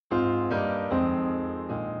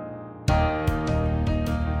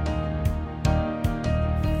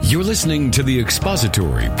You're listening to the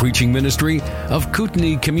expository preaching ministry of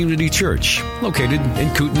Kootenai Community Church, located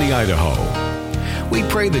in Kootenai, Idaho. We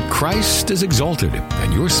pray that Christ is exalted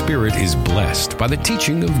and your spirit is blessed by the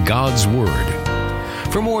teaching of God's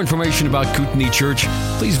Word. For more information about Kootenai Church,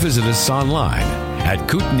 please visit us online at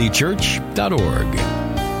kootenaichurch.org.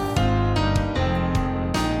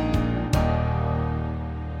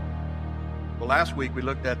 Well, last week we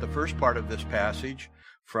looked at the first part of this passage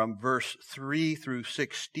from verse 3 through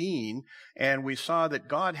 16, and we saw that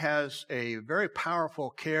God has a very powerful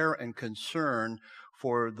care and concern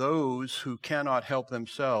for those who cannot help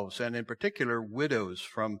themselves, and in particular, widows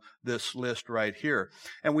from this list right here.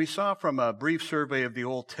 And we saw from a brief survey of the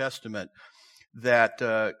Old Testament that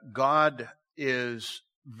God is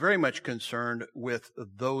very much concerned with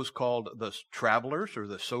those called the travelers or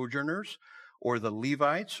the sojourners or the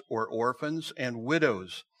Levites or orphans and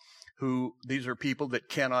widows. These are people that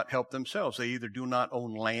cannot help themselves. They either do not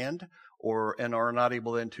own land and are not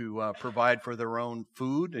able then to provide for their own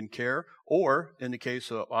food and care, or in the case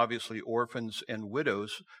of obviously orphans and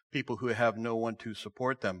widows, people who have no one to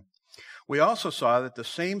support them. We also saw that the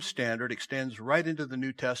same standard extends right into the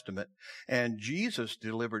New Testament, and Jesus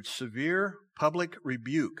delivered severe public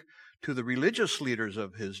rebuke to the religious leaders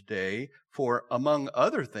of his day for, among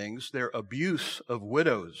other things, their abuse of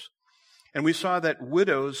widows. And we saw that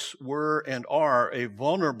widows were and are a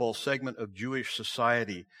vulnerable segment of Jewish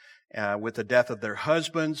society. With the death of their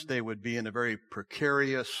husbands, they would be in a very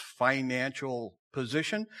precarious financial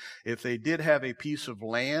position. If they did have a piece of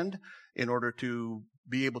land in order to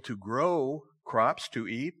be able to grow crops to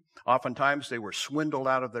eat, oftentimes they were swindled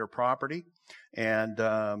out of their property. And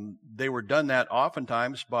they were done that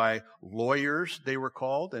oftentimes by lawyers, they were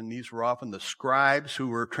called, and these were often the scribes who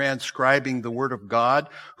were transcribing the Word of God,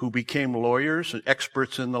 who became lawyers and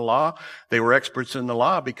experts in the law. They were experts in the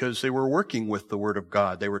law because they were working with the Word of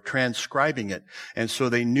God. They were transcribing it. And so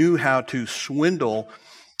they knew how to swindle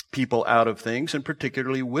people out of things, and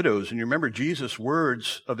particularly widows. And you remember Jesus'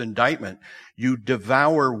 words of indictment, "You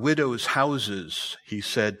devour widows' houses," he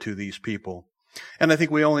said to these people. And I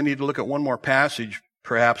think we only need to look at one more passage,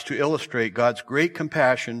 perhaps, to illustrate God's great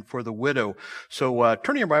compassion for the widow. So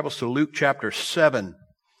turn your Bibles to Luke chapter 7.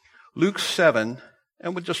 Luke 7,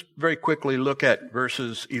 and we'll just very quickly look at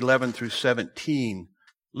verses 11 through 17.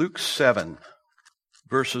 Luke 7,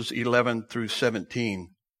 verses 11 through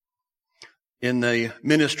 17. In the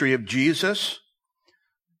ministry of Jesus,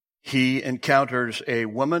 he encounters a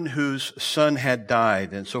woman whose son had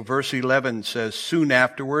died. And so verse 11 says, "Soon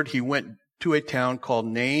afterward he went to a town called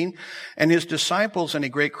Nain, and his disciples and a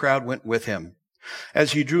great crowd went with him.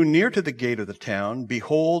 As he drew near to the gate of the town,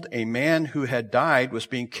 behold, a man who had died was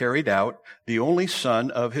being carried out, the only son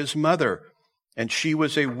of his mother. And she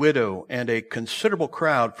was a widow, and a considerable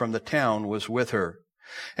crowd from the town was with her.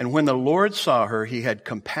 And when the Lord saw her, he had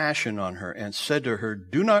compassion on her, and said to her,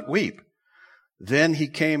 'Do not weep.' Then he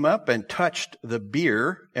came up and touched the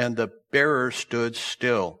bier, and the bearer stood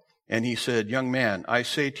still. And he said, 'Young man, I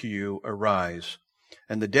say to you, arise.'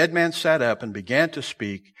 And the dead man sat up and began to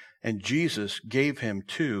speak, and Jesus gave him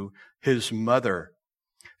to his mother.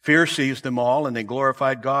 Fear seized them all, and they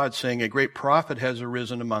glorified God, saying, 'A great prophet has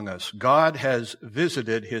arisen among us. God has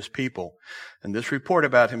visited his people.' And this report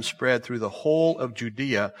about him spread through the whole of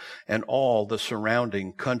Judea and all the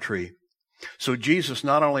surrounding country." So Jesus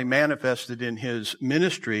not only manifested in his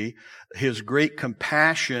ministry his great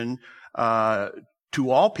compassion to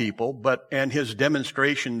all people, and his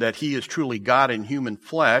demonstration that he is truly God in human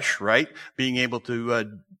flesh, right? Being able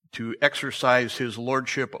to exercise his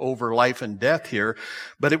lordship over life and death here.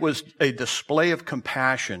 But it was a display of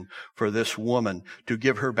compassion for this woman to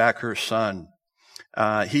give her back her son.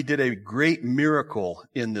 He did a great miracle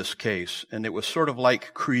in this case, and it was sort of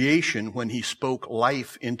like creation when he spoke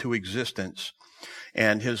life into existence.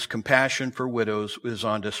 And his compassion for widows is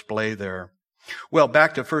on display there. Well,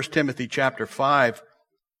 back to 1 Timothy chapter 5,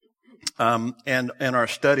 and our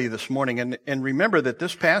study this morning. And remember that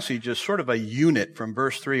this passage is sort of a unit from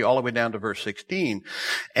verse 3 all the way down to verse 16.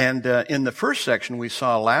 And in the first section we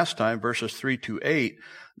saw last time, verses 3 to 8,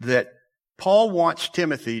 that Paul wants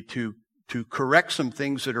Timothy to correct some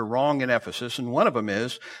things that are wrong in Ephesus, and one of them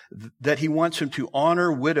is that he wants him to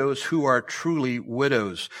honor widows who are truly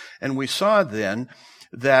widows. And we saw then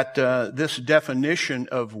that this definition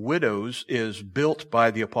of widows is built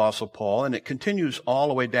by the Apostle Paul, and it continues all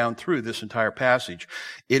the way down through this entire passage.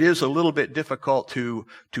 It is a little bit difficult to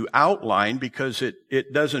outline because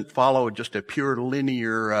it doesn't follow just a pure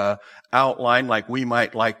linear outline like we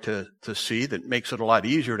might like to see. That makes it a lot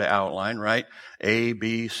easier to outline, right? A,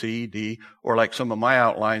 B, C, D, or like some of my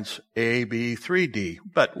outlines, A, B, 3D.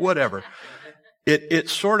 But whatever. it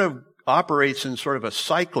sort of operates in sort of a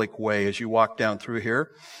cyclic way as you walk down through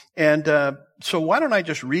here. And so why don't I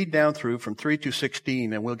just read down through from 3 to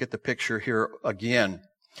 16, and we'll get the picture here again.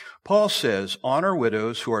 Paul says, honor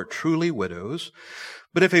widows who are truly widows.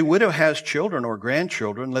 But if a widow has children or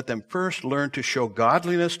grandchildren, let them first learn to show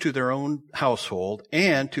godliness to their own household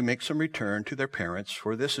and to make some return to their parents,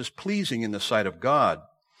 for this is pleasing in the sight of God.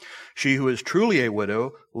 She who is truly a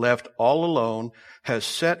widow, left all alone, has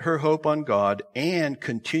set her hope on God and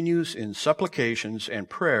continues in supplications and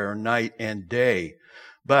prayer night and day.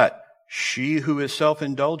 But she who is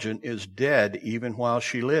self-indulgent is dead even while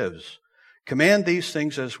she lives. Command these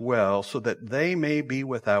things as well, so that they may be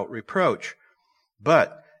without reproach.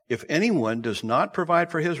 But if anyone does not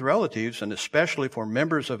provide for his relatives, and especially for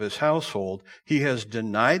members of his household, he has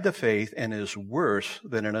denied the faith and is worse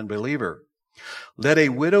than an unbeliever. Let a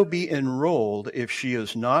widow be enrolled if she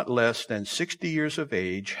is not less than 60 years of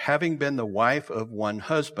age, having been the wife of one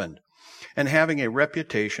husband, and having a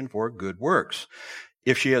reputation for good works.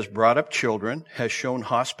 If she has brought up children, has shown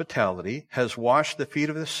hospitality, has washed the feet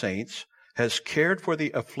of the saints, has cared for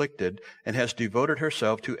the afflicted, and has devoted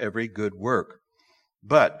herself to every good work.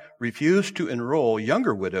 But refuse to enroll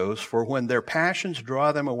younger widows, for when their passions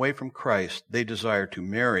draw them away from Christ, they desire to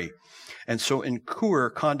marry, and so incur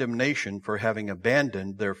condemnation for having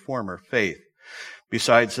abandoned their former faith.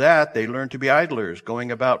 Besides that, they learn to be idlers,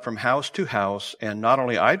 going about from house to house, and not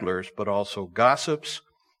only idlers, but also gossips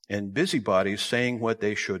and busybodies, saying what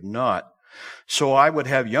they should not. So I would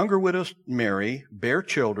have younger widows marry, bear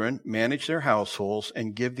children, manage their households,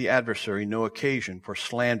 and give the adversary no occasion for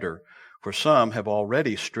slander. For some have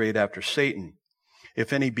already strayed after Satan.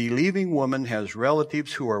 If any believing woman has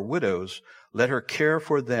relatives who are widows, let her care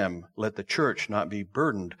for them. Let the church not be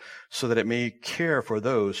burdened, so that it may care for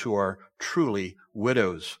those who are truly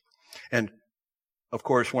widows. And, of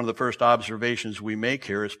course, one of the first observations we make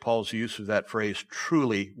here is Paul's use of that phrase,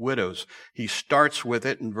 truly widows. He starts with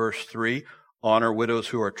it in verse 3, honor widows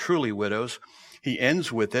who are truly widows. He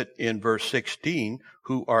ends with it in verse 16,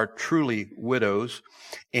 who are truly widows.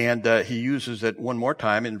 And he uses it one more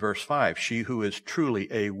time in verse 5, she who is truly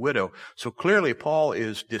a widow. So clearly Paul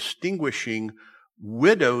is distinguishing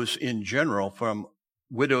widows in general from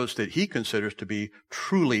widows that he considers to be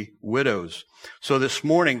truly widows. So this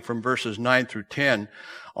morning from verses 9 through 10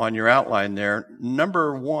 on your outline there,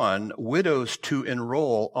 number 1, widows to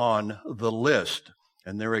enroll on the list.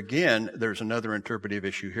 And there again, there's another interpretive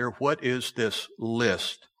issue here. What is this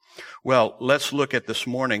list? Well, let's look at this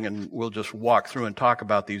morning, and we'll just walk through and talk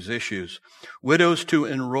about these issues. Widows to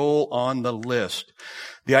enroll on the list.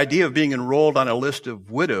 The idea of being enrolled on a list of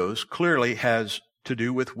widows clearly has to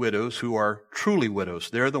do with widows who are truly widows.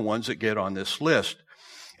 They're the ones that get on this list.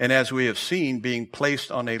 And as we have seen, being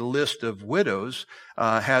placed on a list of widows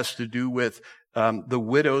has to do with the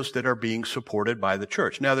widows that are being supported by the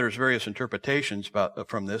church. Now, there's various interpretations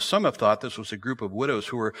from this. Some have thought this was a group of widows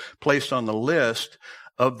who were placed on the list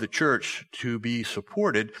of the church to be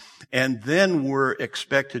supported, and then were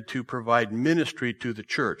expected to provide ministry to the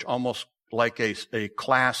church, almost like a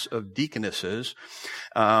class of deaconesses,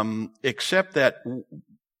 except that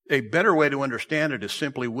a better way to understand it is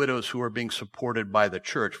simply widows who are being supported by the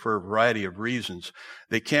church for a variety of reasons.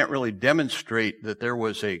 They can't really demonstrate that there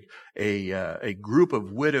was a group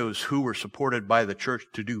of widows who were supported by the church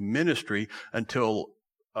to do ministry until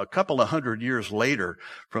a couple of hundred years later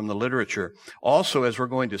from the literature. Also, as we're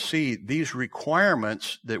going to see, these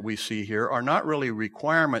requirements that we see here are not really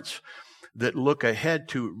requirements that look ahead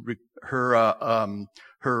to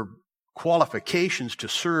her qualifications to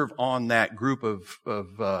serve on that group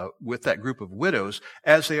with that group of widows,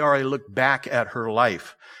 as they are a look back at her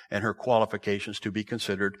life and her qualifications to be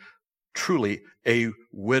considered truly a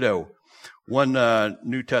widow. One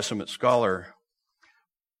New Testament scholar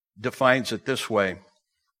describes it this way.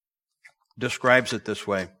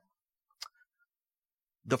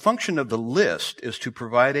 The function of the list is to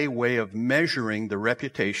provide a way of measuring the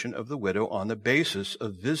reputation of the widow on the basis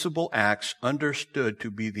of visible acts understood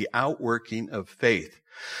to be the outworking of faith.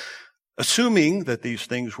 Assuming that these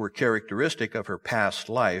things were characteristic of her past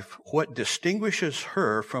life, what distinguishes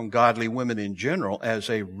her from godly women in general as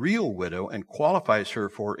a real widow and qualifies her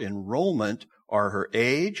for enrollment are her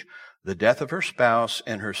age, the death of her spouse,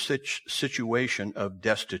 and her situation of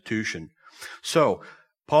destitution. So,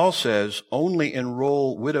 Paul says, only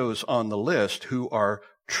enroll widows on the list who are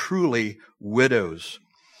truly widows.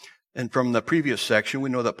 And from the previous section, we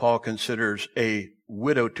know that Paul considers a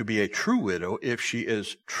widow to be a true widow if she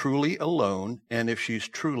is truly alone and if she's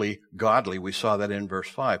truly godly. We saw that in verse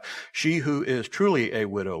 5. She who is truly a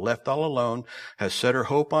widow, left all alone, has set her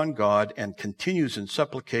hope on God and continues in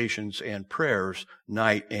supplications and prayers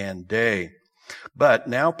night and day. But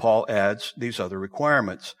now Paul adds these other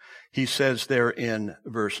requirements. He says there in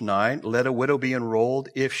verse 9, let a widow be enrolled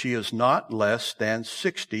if she is not less than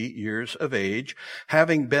 60 years of age,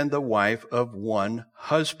 having been the wife of one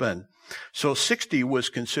husband. So 60 was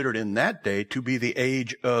considered in that day to be the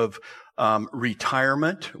age of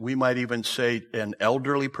retirement. We might even say an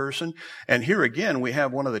elderly person. And here again, we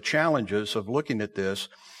have one of the challenges of looking at this.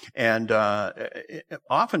 And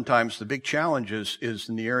oftentimes the big challenge is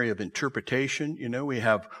in the area of interpretation. You know, we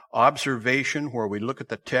have observation where we look at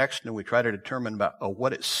the text and we try to determine about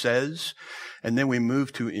what it says. And then we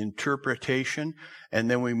move to interpretation.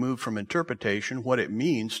 And then we move from interpretation, what it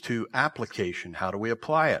means, to application. How do we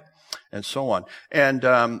apply it? And so on.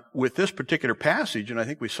 And with this particular passage, and I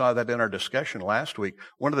think we saw that in our discussion last week,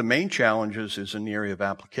 one of the main challenges is in the area of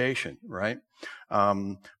application, right?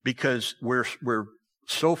 Because we're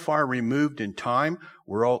so far removed in time,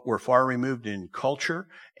 we're far removed in culture,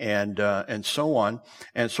 and so on.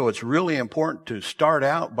 And so it's really important to start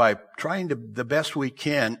out by trying to, the best we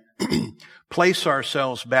can, place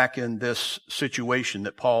ourselves back in this situation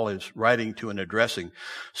that Paul is writing to and addressing,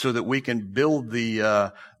 so that we can build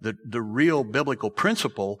the real biblical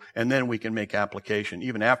principle, and then we can make application.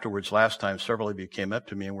 Even afterwards, last time, several of you came up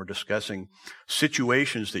to me and were discussing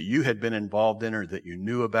situations that you had been involved in or that you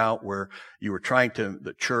knew about, where you were trying to,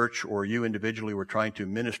 the church or you individually were trying to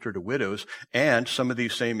minister to widows, and some of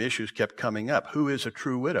these same issues kept coming up. Who is a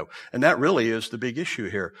true widow? And that really is the big issue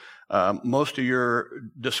here. Most of your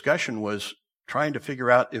discussion was trying to figure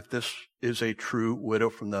out if this is a true widow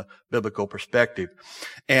from the biblical perspective.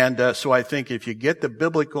 And so I think if you get the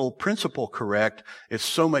biblical principle correct, it's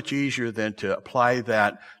so much easier than to apply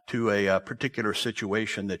that to a particular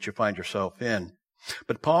situation that you find yourself in.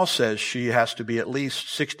 But Paul says she has to be at least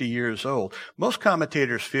 60 years old. Most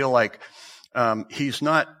commentators feel like it's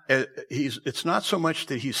not so much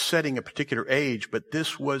that he's setting a particular age, but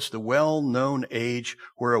this was the well-known age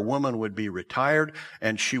where a woman would be retired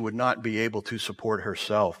and she would not be able to support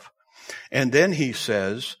herself. And then he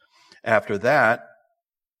says, after that,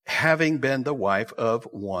 having been the wife of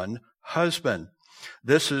one husband.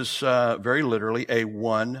 This is very literally a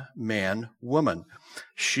one-man woman.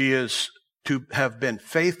 She is to have been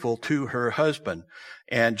faithful to her husband.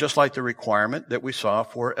 And just like the requirement that we saw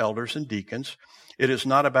for elders and deacons, it is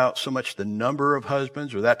not about so much the number of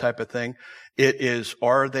husbands or that type of thing. It is,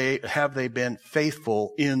 have they been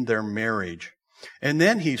faithful in their marriage? And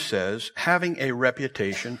then he says, having a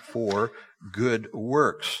reputation for good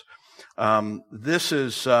works. This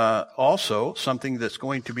is also something that's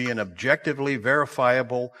going to be an objectively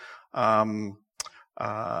verifiable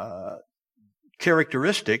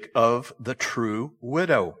characteristic of the true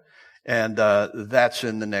widow. And that's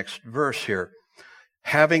in the next verse here.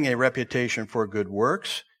 Having a reputation for good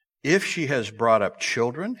works, if she has brought up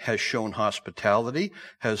children, has shown hospitality,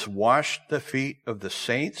 has washed the feet of the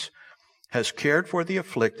saints, has cared for the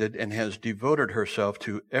afflicted, and has devoted herself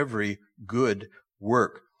to every good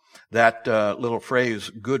work. That little phrase,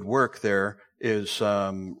 good work, there is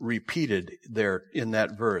repeated there in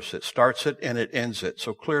that verse. It starts it and it ends it.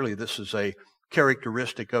 So clearly this is a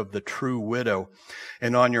characteristic of the true widow.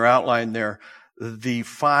 And on your outline there, the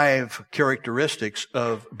 5 characteristics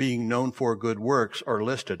of being known for good works are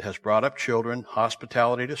listed. Has brought up children,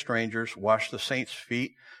 hospitality to strangers, washed the saints'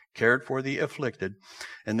 feet, cared for the afflicted.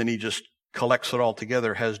 And then he just collects it all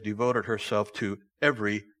together, has devoted herself to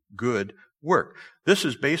every good work. This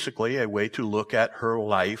is basically a way to look at her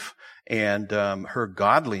life and her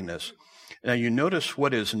godliness. Now you notice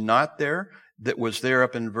what is not there that was there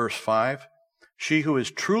up in verse 5. She who is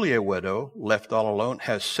truly a widow, left all alone,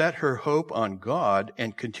 has set her hope on God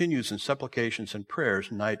and continues in supplications and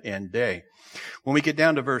prayers night and day. When we get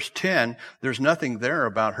down to verse 10, there's nothing there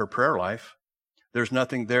about her prayer life. There's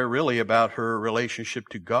nothing there really about her relationship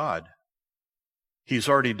to God. He's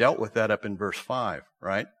already dealt with that up in verse 5,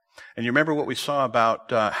 right? And you remember what we saw about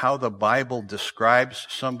how the Bible describes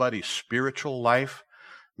somebody's spiritual life?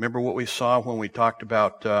 Remember what we saw when we talked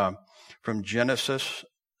about from Genesis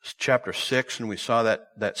chapter 6, and we saw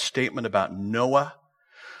that statement about Noah.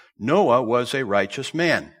 Noah was a righteous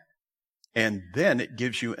man. And then it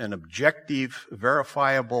gives you an objective,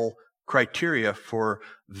 verifiable criteria for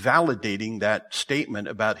validating that statement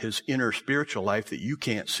about his inner spiritual life that you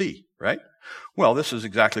can't see, right? Well, this is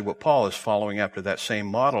exactly what Paul is following after that same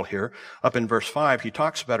model here. Up in verse 5, he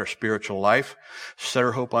talks about her spiritual life, set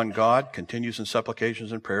her hope on God, continues in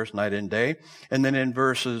supplications and prayers night and day. And then in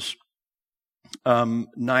verses 9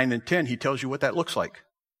 and 10, he tells you what that looks like,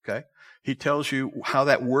 okay? He tells you how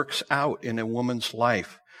that works out in a woman's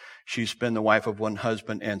life. She's been the wife of one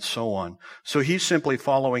husband and so on. So he's simply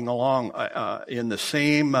following along in the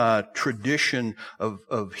same tradition of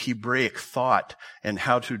Hebraic thought and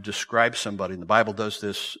how to describe somebody. And the Bible does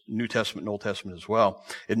this, New Testament and Old Testament as well.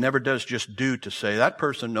 It never does just do to say, that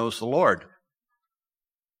person knows the Lord.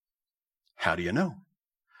 How do you know?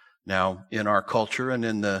 Now, in our culture and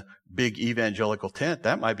in the big evangelical tent,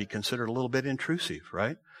 that might be considered a little bit intrusive,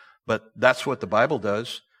 right? But that's what the Bible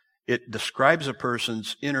does. It describes a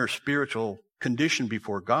person's inner spiritual condition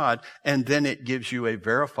before God, and then it gives you a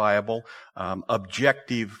verifiable,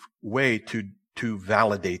 objective way to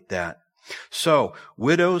validate that. So,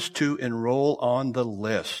 widows to enroll on the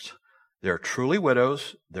list. They're truly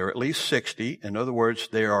widows. They're at least 60. In other words,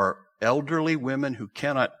 they are elderly women who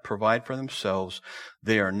cannot provide for themselves.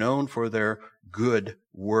 They are known for their good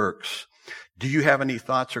works. Do you have any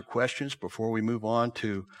thoughts or questions before we move on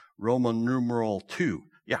to Roman numeral 2?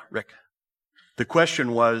 Yeah, Rick. The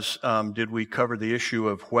question was, did we cover the issue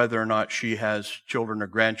of whether or not she has children or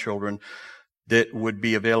grandchildren that would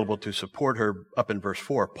be available to support her up in verse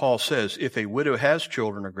 4? Paul says, if a widow has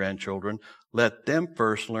children or grandchildren, let them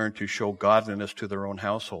first learn to show godliness to their own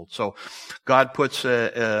household. So God puts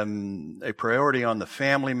a priority on the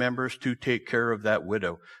family members to take care of that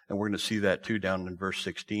widow. And we're going to see that too down in verse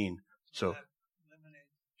 16. So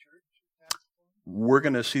we're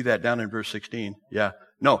going to see that down in verse 16. Yeah.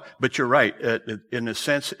 No, but you're right. In a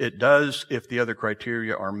sense, it does if the other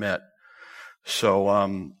criteria are met.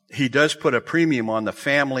 So he does put a premium on the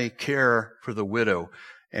family care for the widow.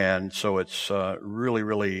 And so it's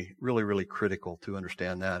really critical to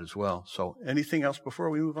understand that as well. So anything else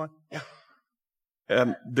before we move on?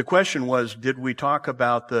 Yeah. The question was, did we talk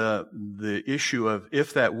about the issue of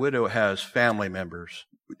if that widow has family members?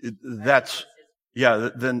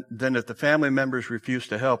 Then if the family members refuse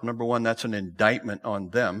to help, number one, that's an indictment on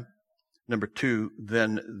them. Number two,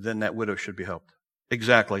 then that widow should be helped.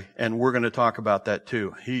 Exactly. And we're going to talk about that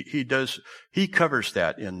too. He covers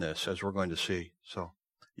that in this, as we're going to see. So,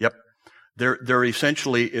 yep. There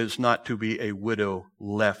essentially is not to be a widow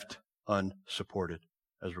left unsupported,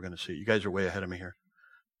 as we're going to see. You guys are way ahead of me here.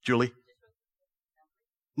 Julie?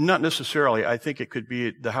 Not necessarily. I think it could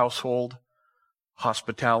be the household,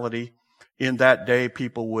 hospitality. In that day,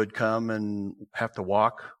 people would come and have to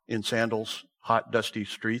walk in sandals, hot, dusty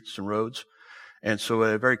streets and roads. And so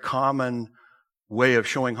a very common way of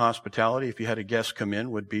showing hospitality, if you had a guest come in,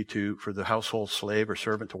 would be for the household slave or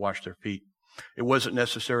servant to wash their feet. It wasn't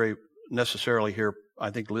necessarily here, I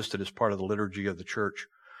think, listed as part of the liturgy of the church.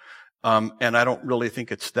 And I don't really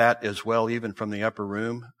think it's that as well, even from the upper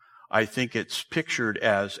room. I think it's pictured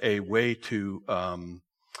as a way to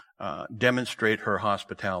demonstrate her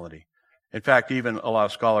hospitality. In fact, even a lot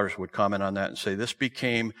of scholars would comment on that and say this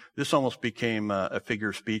almost became a figure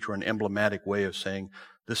of speech or an emblematic way of saying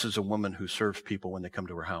this is a woman who serves people when they come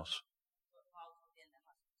to her house.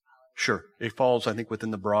 Sure. It falls, I think,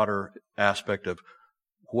 within the broader aspect of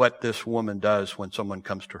what this woman does when someone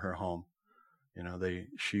comes to her home. You know,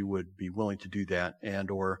 she would be willing to do that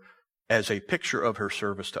or as a picture of her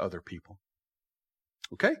service to other people.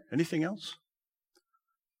 Okay. Anything else?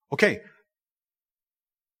 Okay.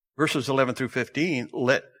 Verses 11 through 15,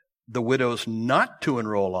 let the widows not to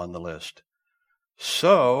enroll on the list.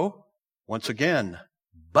 So, once again,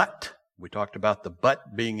 but, we talked about the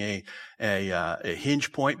but being a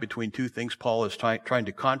hinge point between two things Paul is trying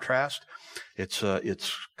to contrast. It's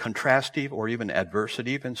contrastive or even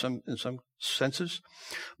adversative in some senses.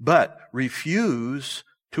 But refuse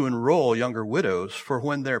to enroll younger widows, for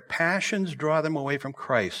when their passions draw them away from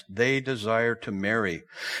Christ, they desire to marry,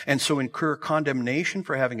 and so incur condemnation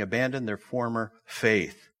for having abandoned their former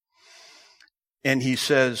faith. And he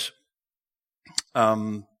says,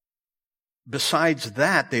 besides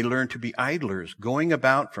that, they learn to be idlers, going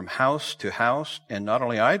about from house to house, and not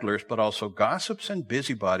only idlers, but also gossips and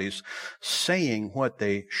busybodies, saying what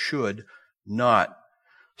they should not.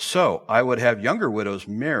 So I would have younger widows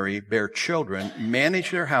marry, bear children, manage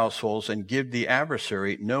their households, and give the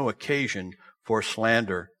adversary no occasion for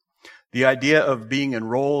slander. The idea of being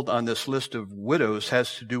enrolled on this list of widows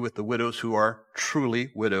has to do with the widows who are truly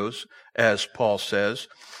widows, as Paul says,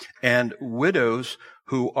 and widows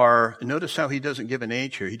who are, notice how he doesn't give an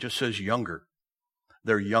age here. He just says younger.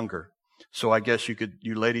 They're younger. So I guess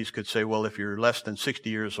you ladies could say, well, if you're less than 60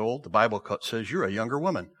 years old, the Bible says you're a younger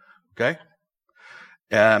woman. Okay?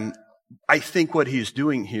 I think what he's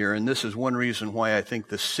doing here, and this is one reason why I think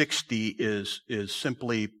the 60 is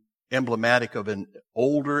simply emblematic of an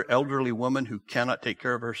older, elderly woman who cannot take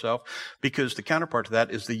care of herself, because the counterpart to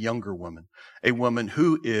that is the younger woman, a woman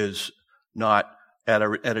who is not at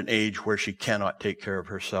an age where she cannot take care of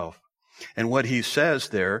herself. And what he says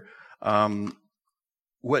there,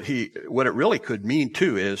 what it really could mean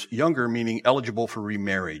too is younger meaning eligible for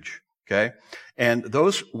remarriage. Okay? And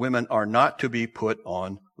those women are not to be put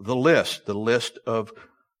on the list of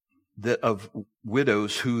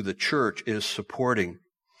widows who the church is supporting.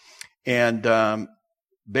 And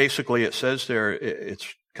basically it says there,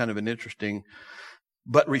 it's kind of an interesting,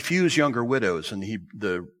 but refuse younger widows. And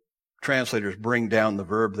the translators bring down the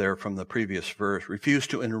verb there from the previous verse. Refuse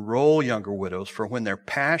to enroll younger widows, for when their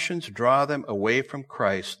passions draw them away from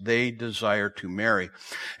Christ, they desire to marry.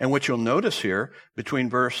 And what you'll notice here, between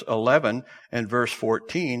verse 11 and verse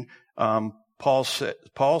 14,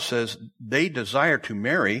 Paul says they desire to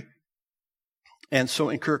marry, and so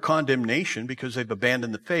incur condemnation because they've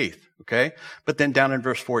abandoned the faith. Okay? But then down in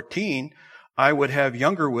verse 14, I would have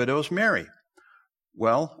younger widows marry.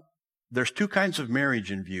 Well, there's two kinds of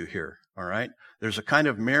marriage in view here, all right? There's a kind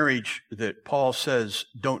of marriage that Paul says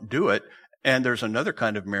don't do it, and there's another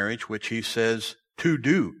kind of marriage which he says to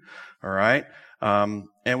do, all right?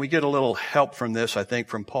 And we get a little help from this, I think,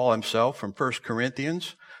 from Paul himself, from 1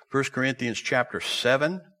 Corinthians chapter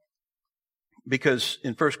 7, because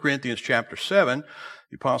in 1 Corinthians chapter 7,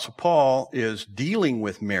 the Apostle Paul is dealing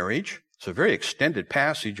with marriage. It's a very extended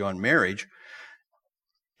passage on marriage.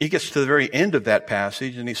 He gets to the very end of that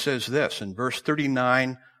passage, and he says this in verse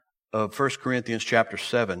 39 of 1 Corinthians chapter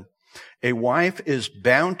 7, a wife is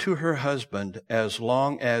bound to her husband as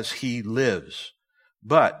long as he lives.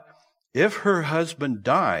 But if her husband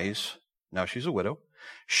dies, now she's a widow,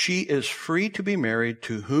 she is free to be married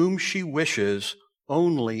to whom she wishes,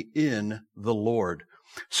 only in the Lord.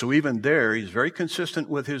 So even there, he's very consistent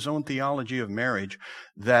with his own theology of marriage,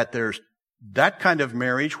 that there's that kind of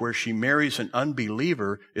marriage where she marries an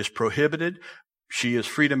unbeliever is prohibited. She is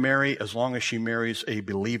free to marry as long as she marries a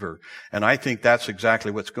believer. And I think that's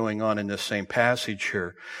exactly what's going on in this same passage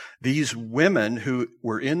here. These women who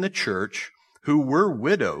were in the church, who were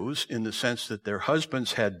widows in the sense that their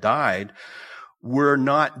husbands had died, were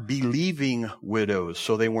not believing widows,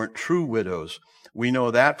 so they weren't true widows. We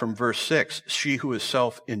know that from verse 6. She who is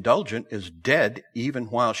self-indulgent is dead even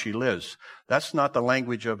while she lives. That's not the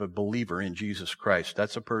language of a believer in Jesus Christ.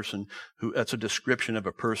 That's a description of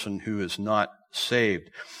a person who is not saved.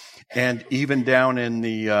 And even down in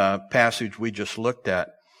the passage we just looked at,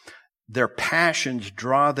 their passions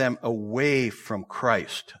draw them away from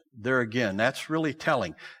Christ. There again, that's really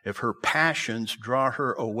telling. If her passions draw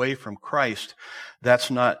her away from Christ,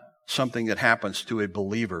 that's not something that happens to a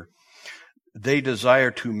believer. They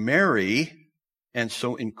desire to marry and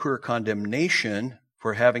so incur condemnation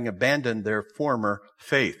for having abandoned their former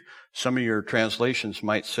faith. Some of your translations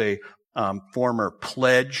might say former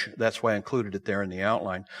pledge. That's why I included it there in the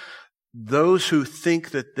outline. Those who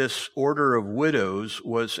think that this order of widows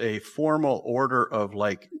was a formal order of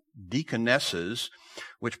like deaconesses,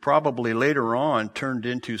 which probably later on turned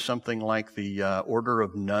into something like the order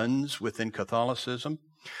of nuns within Catholicism.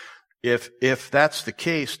 If that's the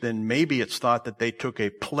case, then maybe it's thought that they took a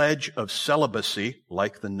pledge of celibacy,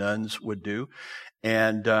 like the nuns would do,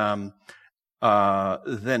 and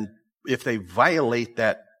then if they violate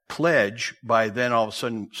that pledge by then all of a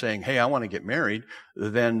sudden saying, hey, I want to get married,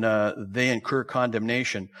 then they incur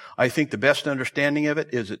condemnation. I think the best understanding of it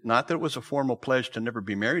is not that it was a formal pledge to never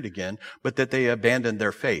be married again, but that they abandoned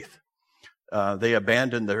their faith. They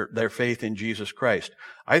abandoned their faith in Jesus Christ.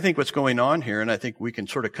 I think what's going on here, and I think we can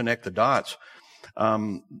sort of connect the dots,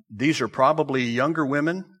 these are probably younger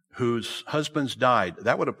women whose husbands died.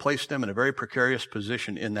 That would have placed them in a very precarious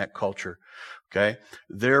position in that culture. Okay?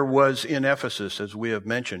 There was in Ephesus, as we have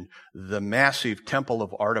mentioned, the massive temple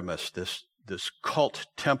of Artemis, this cult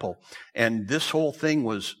temple. And this whole thing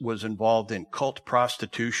was involved in cult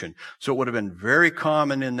prostitution. So it would have been very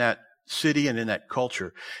common in that city and in that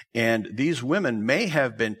culture. And these women may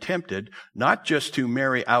have been tempted not just to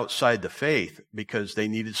marry outside the faith because they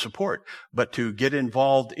needed support, but to get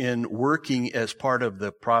involved in working as part of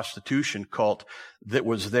the prostitution cult that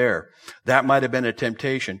was there. That might have been a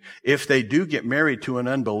temptation. If they do get married to an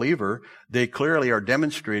unbeliever, they clearly are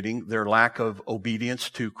demonstrating their lack of obedience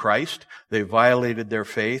to Christ. They violated their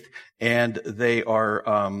faith, and they're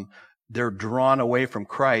drawn away from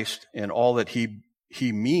Christ and all that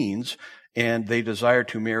He means, and they desire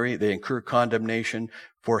to marry. They incur condemnation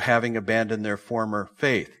for having abandoned their former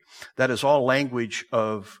faith. That is all language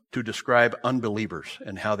to describe unbelievers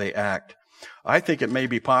and how they act. I think it may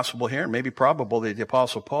be possible here, and maybe probable, that the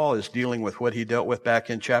Apostle Paul is dealing with what he dealt with back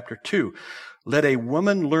in chapter 2. Let a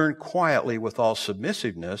woman learn quietly with all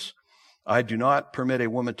submissiveness. I do not permit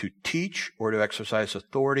a woman to teach or to exercise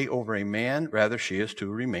authority over a man. Rather, she is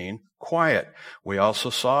to remain quiet. We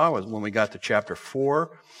also saw, when we got to chapter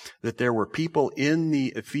 4, that there were people in the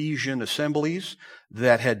Ephesian assemblies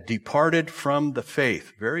that had departed from the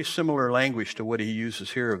faith. Very similar language to what he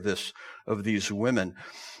uses here of these women,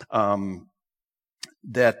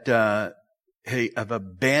 that have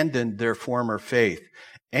abandoned their former faith.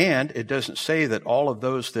 And it doesn't say that all of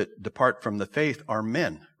those that depart from the faith are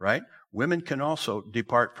men, right? Women can also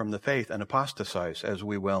depart from the faith and apostatize, as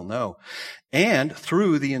we well know. And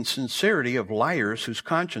through the insincerity of liars whose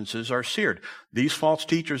consciences are seared. These false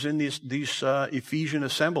teachers in these Ephesian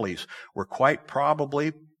assemblies were quite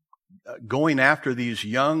probably going after these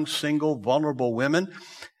young, single, vulnerable women.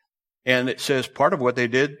 And it says part of what they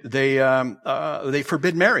did, they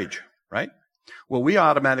forbid marriage, right? Well, we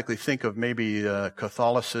automatically think of maybe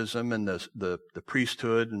Catholicism and the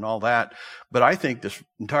priesthood and all that, but I think this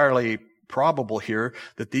entirely probable here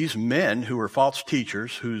that these men who are false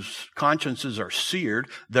teachers, whose consciences are seared,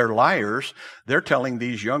 they're liars, they're telling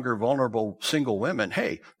these younger, vulnerable, single women,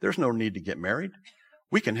 hey, there's no need to get married.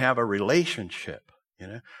 We can have a relationship, you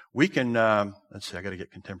know. We can, let's see, I got to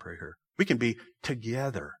get contemporary here. We can be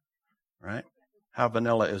together, right? How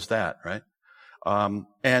vanilla is that, right?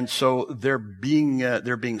 And so they're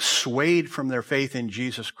being swayed from their faith in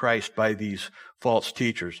Jesus Christ by these false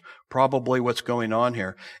teachers. Probably what's going on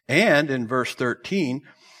here. And in verse 13,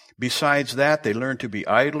 besides that, they learn to be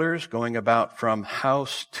idlers, going about from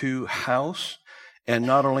house to house. And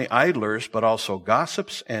not only idlers, but also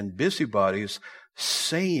gossips and busybodies,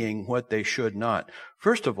 saying what they should not.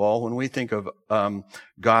 First of all, when we think of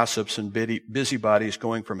gossips and busybodies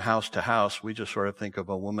going from house to house, we just sort of think of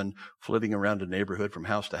a woman flitting around a neighborhood from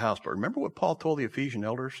house to house. But remember what Paul told the Ephesian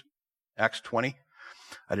elders? Acts 20.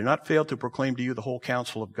 I did not fail to proclaim to you the whole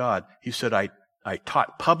counsel of God. He said, I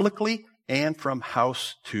taught publicly and from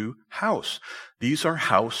house to house. These are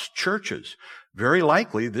house churches. Very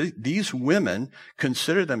likely, these women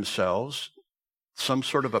consider themselves some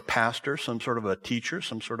sort of a pastor, some sort of a teacher,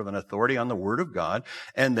 some sort of an authority on the Word of God,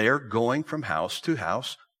 and they're going from house to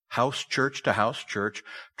house, house church to house church,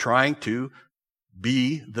 trying to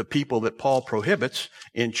be the people that Paul prohibits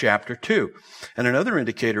in chapter 2. And another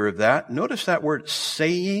indicator of that, notice that word,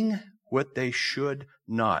 saying what they should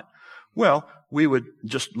not. Well, we would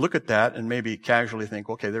just look at that and maybe casually think,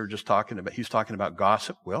 okay, he's talking about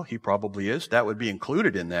gossip. Well, he probably is. That would be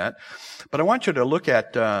included in that. But I want you to look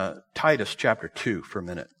at Titus chapter 2 for a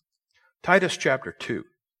minute. Titus chapter 2.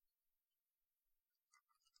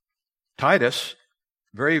 Titus,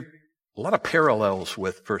 a lot of parallels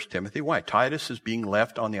with 1 Timothy. Why? Titus is being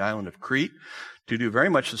left on the island of Crete to do very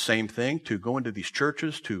much the same thing, to go into these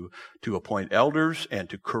churches, to appoint elders, and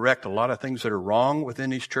to correct a lot of things that are wrong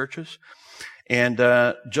within these churches. And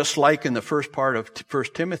just like in the first part of 1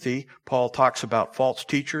 Timothy, Paul talks about false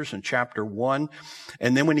teachers in chapter 1.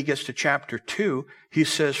 And then when he gets to chapter 2, he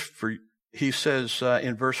says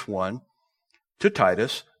in verse 1 to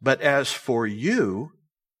Titus, but as for you,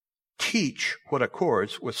 teach what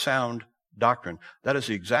accords with sound doctrine. That is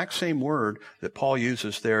the exact same word that Paul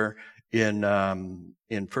uses there in 1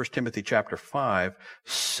 Timothy chapter 5,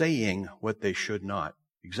 saying what they should not.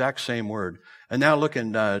 Exact same word. And now look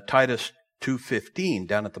in Titus 2:15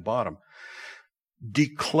 down at the bottom.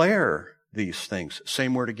 Declare these things.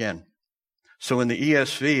 Same word again. So in the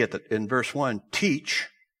ESV in verse 1, teach.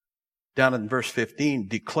 Down in verse 15,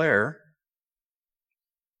 declare.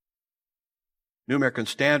 New American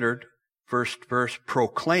Standard, first verse,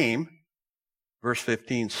 proclaim. Verse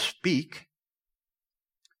 15, speak.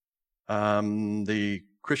 The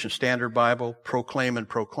Christian Standard Bible, proclaim and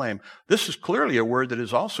proclaim. This is clearly a word that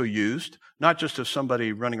is also used, not just of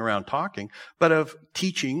somebody running around talking, but of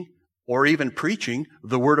teaching or even preaching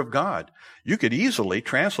the Word of God. You could easily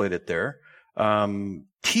translate it there,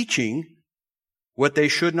 teaching what they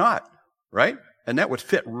should not, right? And that would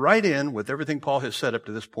fit right in with everything Paul has said up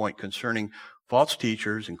to this point concerning false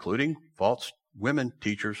teachers, including false women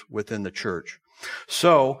teachers within the church.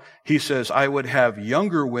 So he says, I would have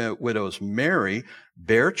younger widows marry,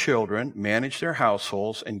 bear children, manage their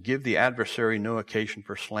households, and give the adversary no occasion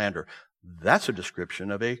for slander. That's a description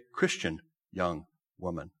of a Christian young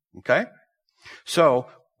woman. Okay? So,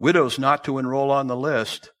 widows not to enroll on the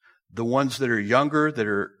list, the ones that are younger, that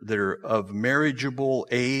are of marriageable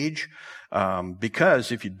age,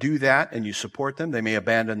 because if you do that and you support them, they may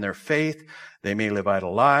abandon their faith, they may live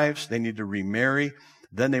idle lives, they need to remarry,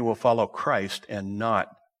 then they will follow Christ and not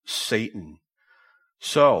Satan.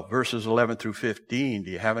 So, verses 11 through 15,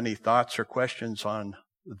 do you have any thoughts or questions on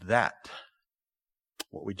that?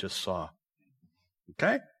 What we just saw.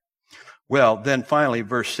 Okay? Well, then finally,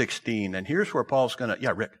 verse 16. And here's where Paul's going to...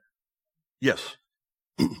 Yeah, Rick. Yes.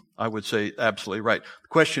 I would say absolutely right. The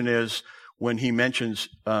question is, when he mentions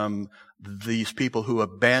these people who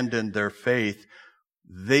abandoned their faith,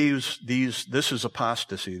 this is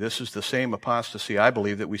apostasy. This is the same apostasy, I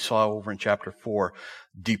believe, that we saw over in chapter 4.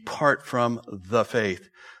 Depart from the faith.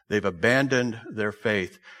 They've abandoned their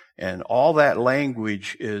faith. And all that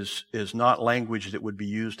language is not language that would be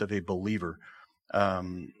used of a believer.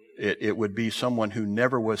 It would be someone who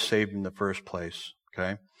never was saved in the first place.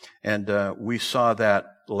 Okay? And we saw that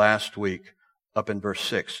last week up in verse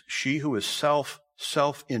 6. She who is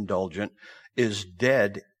self-indulgent is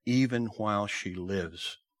dead even while she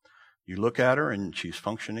lives. You look at her and she's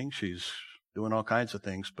functioning, she's doing all kinds of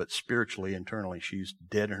things, but spiritually, internally, she's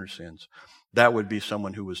dead in her sins. That would be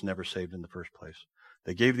someone who was never saved in the first place.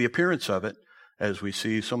 They gave the appearance of it, as we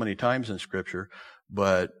see so many times in Scripture,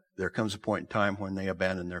 but there comes a point in time when they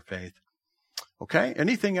abandon their faith. Okay,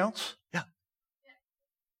 anything else? Yeah.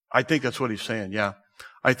 I think that's what he's saying, yeah.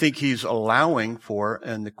 I think he's allowing for,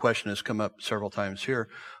 and the question has come up several times here,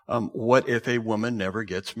 what if a woman never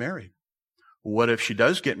gets married? What if she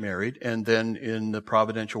does get married and then in the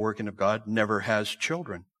providential working of God never has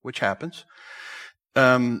children, which happens?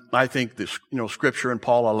 I think this, Scripture and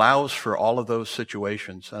Paul allows for all of those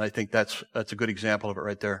situations, and I think that's a good example of it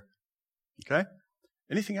right there. Okay?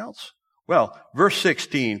 Anything else? Well, verse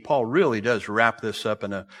 16, Paul really does wrap this up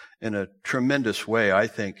in a tremendous way, I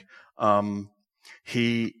think.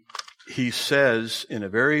 He says in a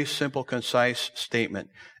very simple, concise statement,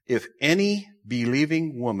 if any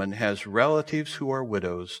believing woman has relatives who are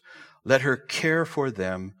widows, let her care for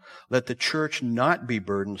them. Let the church not be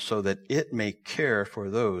burdened so that it may care for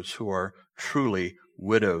those who are truly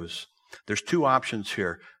widows. There's two options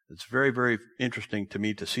here. It's very, very interesting to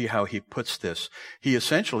me to see how he puts this. He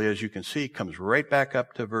essentially, as you can see, comes right back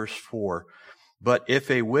up to verse 4. But if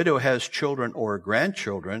a widow has children or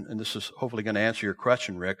grandchildren, and this is hopefully going to answer your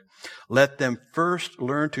question, Rick, let them first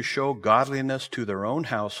learn to show godliness to their own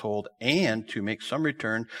household and to make some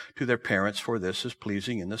return to their parents, for this is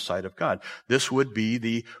pleasing in the sight of God. This would be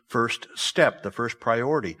the first step, the first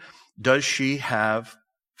priority. Does she have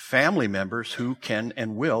family members who can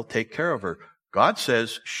and will take care of her? God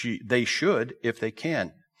says they should if they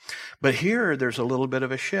can. But here there's a little bit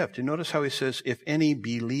of a shift. You notice how he says, if any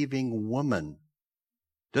believing woman.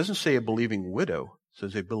 It doesn't say a believing widow. It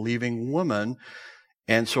says a believing woman.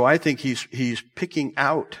 And so I think he's picking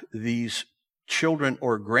out these children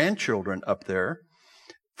or grandchildren up there,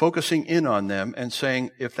 focusing in on them and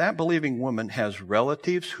saying, if that believing woman has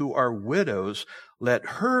relatives who are widows, let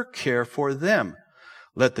her care for them.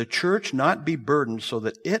 Let the church not be burdened so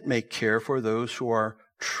that it may care for those who are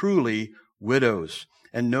truly widows.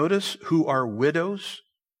 And notice who are widows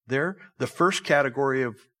there. The first category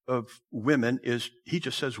of women is, he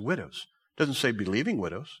just says widows. It doesn't say believing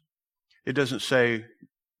widows. It doesn't say,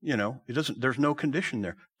 there's no condition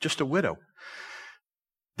there. Just a widow.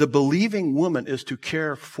 The believing woman is to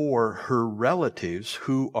care for her relatives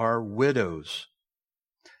who are widows,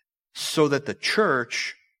 so that the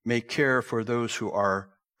church may care for those who are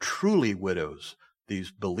truly widows.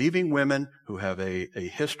 These believing women who have a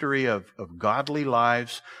history of godly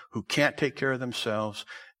lives, who can't take care of themselves,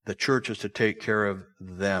 the church is to take care of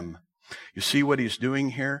them. You see what he's doing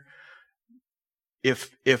here? If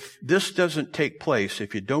this doesn't take place,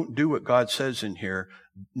 if you don't do what God says in here,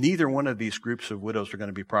 neither one of these groups of widows are going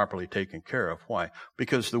to be properly taken care of. Why?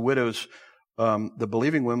 Because the widows, the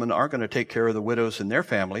believing women aren't going to take care of the widows and their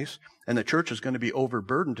families, and the church is going to be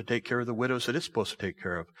overburdened to take care of the widows that it's supposed to take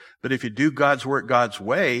care of. But if you do God's work God's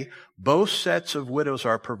way, both sets of widows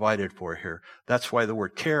are provided for here. That's why the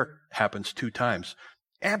word care happens 2 times.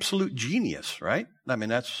 Absolute genius, right? I mean,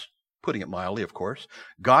 that's putting it mildly, of course.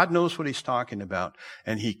 God knows what he's talking about,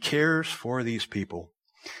 and he cares for these people.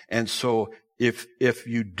 And so if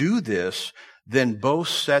you do this, then both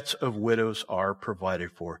sets of widows are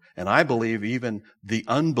provided for. And I believe even the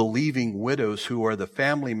unbelieving widows who are the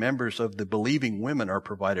family members of the believing women are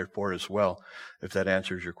provided for as well, if that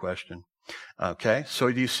answers your question. Okay,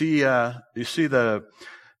 so do you see the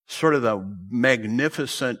sort of the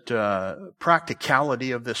magnificent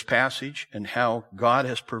practicality of this passage and how God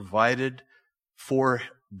has provided for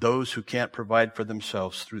those who can't provide for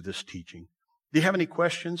themselves through this teaching? Do you have any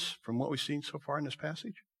questions from what we've seen so far in this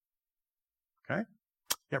passage? Okay.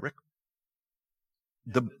 Yeah, Rick.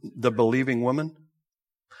 The believing woman?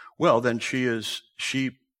 Well, then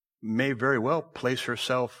she may very well place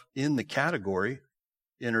herself in the category,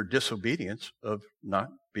 in her disobedience of not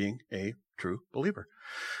being a true believer.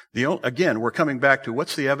 Again, we're coming back to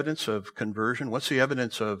what's the evidence of conversion? What's the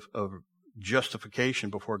evidence of justification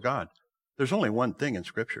before God? There's only one thing in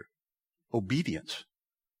Scripture: obedience.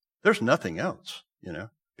 There's nothing else,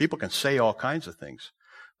 People can say all kinds of things,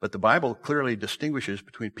 but the Bible clearly distinguishes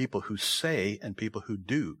between people who say and people who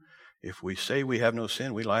do. If we say we have no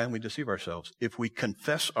sin, we lie and we deceive ourselves. If we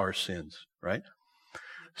confess our sins, right?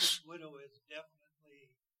 This widow is definitely...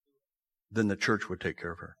 Then the church would take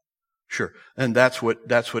care of her. Sure. And that's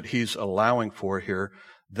what he's allowing for here.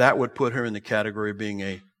 That would put her in the category of being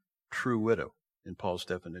a true widow in Paul's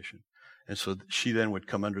definition. And so she then would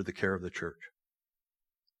come under the care of the church.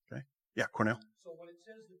 Okay? Yeah, Cornell? So when it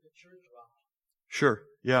says that the church rocked... Sure.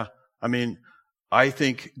 Yeah. I mean, I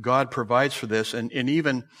think God provides for this, and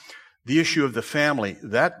even the issue of the family,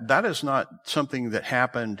 that is not something that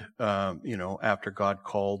happened, after God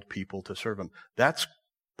called people to serve Him. That's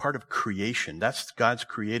part of creation. That's God's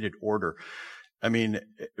created order. I mean,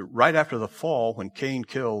 right after the fall, when Cain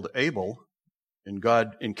killed Abel, and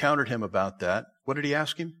God encountered him about that, what did He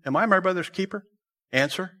ask him? Am I my brother's keeper?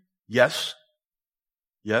 Answer: yes.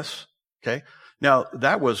 Yes. Okay. Now,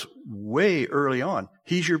 that was way early on.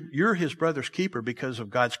 You're his brother's keeper because of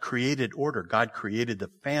God's created order. God created the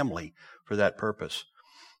family for that purpose.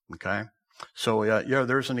 Okay? So,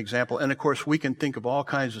 there's an example. And, of course, we can think of all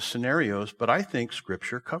kinds of scenarios, but I think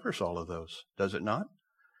Scripture covers all of those. Does it not?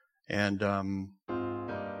 And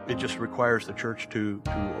it just requires the church to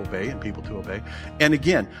obey and people to obey. And,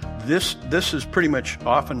 again, this is pretty much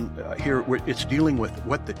often here, it's dealing with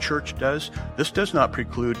what the church does. This does not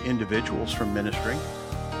preclude individuals from ministering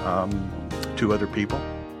to other people,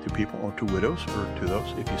 or to widows, or to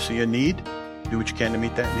those. If you see a need, do what you can to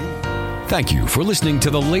meet that need. Thank you for listening to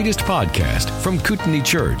the latest podcast from Kootenai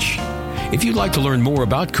Church. If you'd like to learn more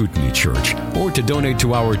about Kootenai Church or to donate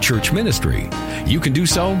to our church ministry, you can do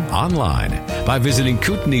so online by visiting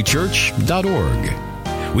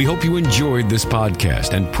kootenaichurch.org. We hope you enjoyed this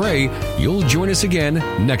podcast and pray you'll join us again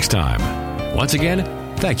next time. Once again,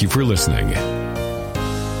 thank you for listening.